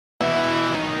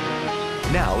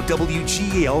Now,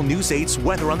 WGAL News 8's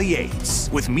Weather on the 8s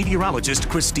with meteorologist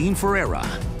Christine Ferreira.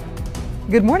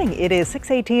 Good morning. It is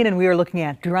 6:18 and we are looking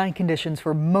at dry conditions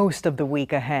for most of the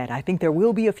week ahead. I think there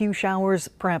will be a few showers,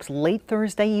 perhaps late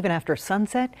Thursday, even after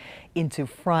sunset into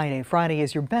Friday. Friday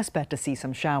is your best bet to see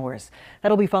some showers.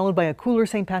 That'll be followed by a cooler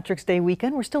St. Patrick's Day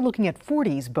weekend. We're still looking at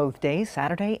 40s both days,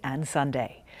 Saturday and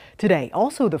Sunday. Today,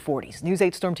 also the 40s. News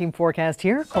 8 Storm Team forecast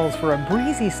here calls for a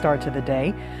breezy start to the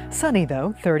day. Sunny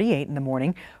though, 38 in the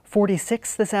morning,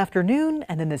 46 this afternoon,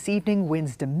 and then this evening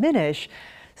winds diminish.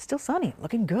 Still sunny,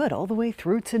 looking good all the way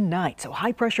through tonight. So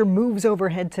high pressure moves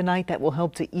overhead tonight. That will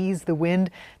help to ease the wind.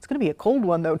 It's going to be a cold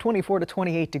one though, 24 to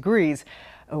 28 degrees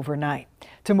overnight.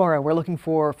 Tomorrow we're looking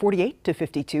for 48 to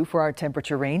 52 for our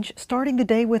temperature range. Starting the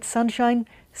day with sunshine.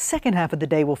 Second half of the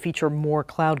day will feature more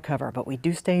cloud cover, but we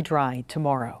do stay dry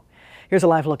tomorrow. Here's a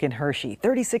live look in Hershey.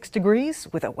 36 degrees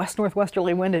with a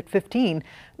west-northwesterly wind at 15.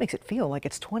 Makes it feel like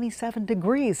it's 27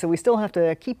 degrees, so we still have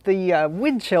to keep the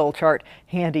wind chill chart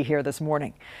handy here this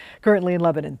morning. Currently in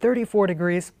Lebanon, 34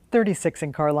 degrees, 36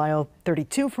 in Carlisle,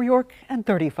 32 for York, and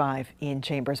 35 in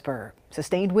Chambersburg.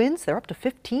 Sustained winds, they're up to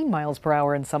 15 miles per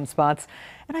hour in some spots,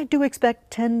 and I do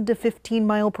expect 10 to 15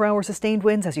 mile per hour sustained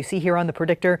winds, as you see here on the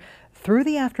predictor, through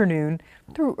the afternoon,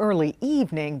 through early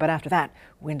evening, but after that,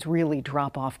 winds really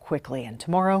drop off quickly, and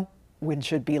tomorrow, winds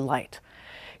should be light.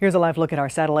 Here's a live look at our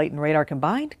satellite and radar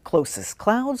combined. Closest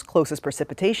clouds, closest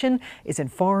precipitation is in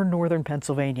far northern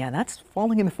Pennsylvania, and that's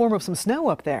falling in the form of some snow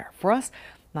up there. For us,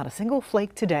 not a single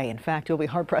flake today. In fact, you'll be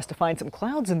hard-pressed to find some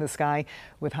clouds in the sky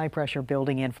with high pressure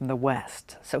building in from the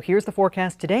west. So here's the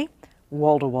forecast today.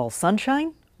 Wall-to-wall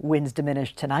sunshine. Winds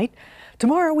diminish tonight.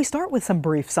 Tomorrow we start with some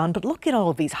brief sun, but look at all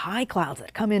of these high clouds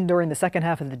that come in during the second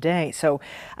half of the day. So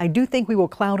I do think we will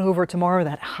cloud over tomorrow,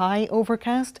 that high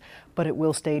overcast, but it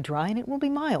will stay dry and it will be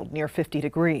mild, near 50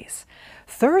 degrees.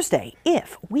 Thursday,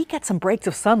 if we get some breaks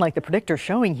of sun like the predictor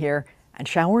showing here and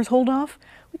showers hold off,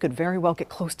 we could very well get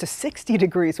close to 60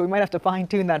 degrees. So we might have to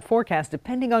fine-tune that forecast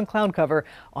depending on cloud cover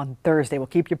on Thursday. We'll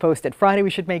keep you posted. Friday we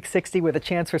should make 60 with a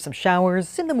chance for some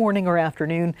showers in the morning or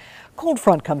afternoon. Cold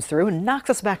front comes through and knocks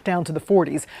us back down to the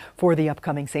 40s for the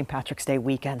upcoming St. Patrick's Day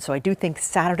weekend. So I do think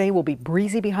Saturday will be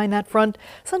breezy behind that front.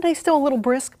 Sunday still a little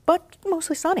brisk, but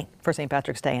mostly sunny for St.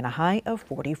 Patrick's Day and a high of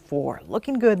 44.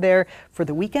 Looking good there for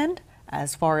the weekend.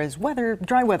 As far as weather,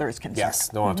 dry weather is concerned. Yes,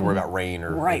 don't have to worry about rain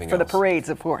or anything else. For the parades,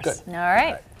 of course. Good. All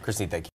right. Christine, thank you.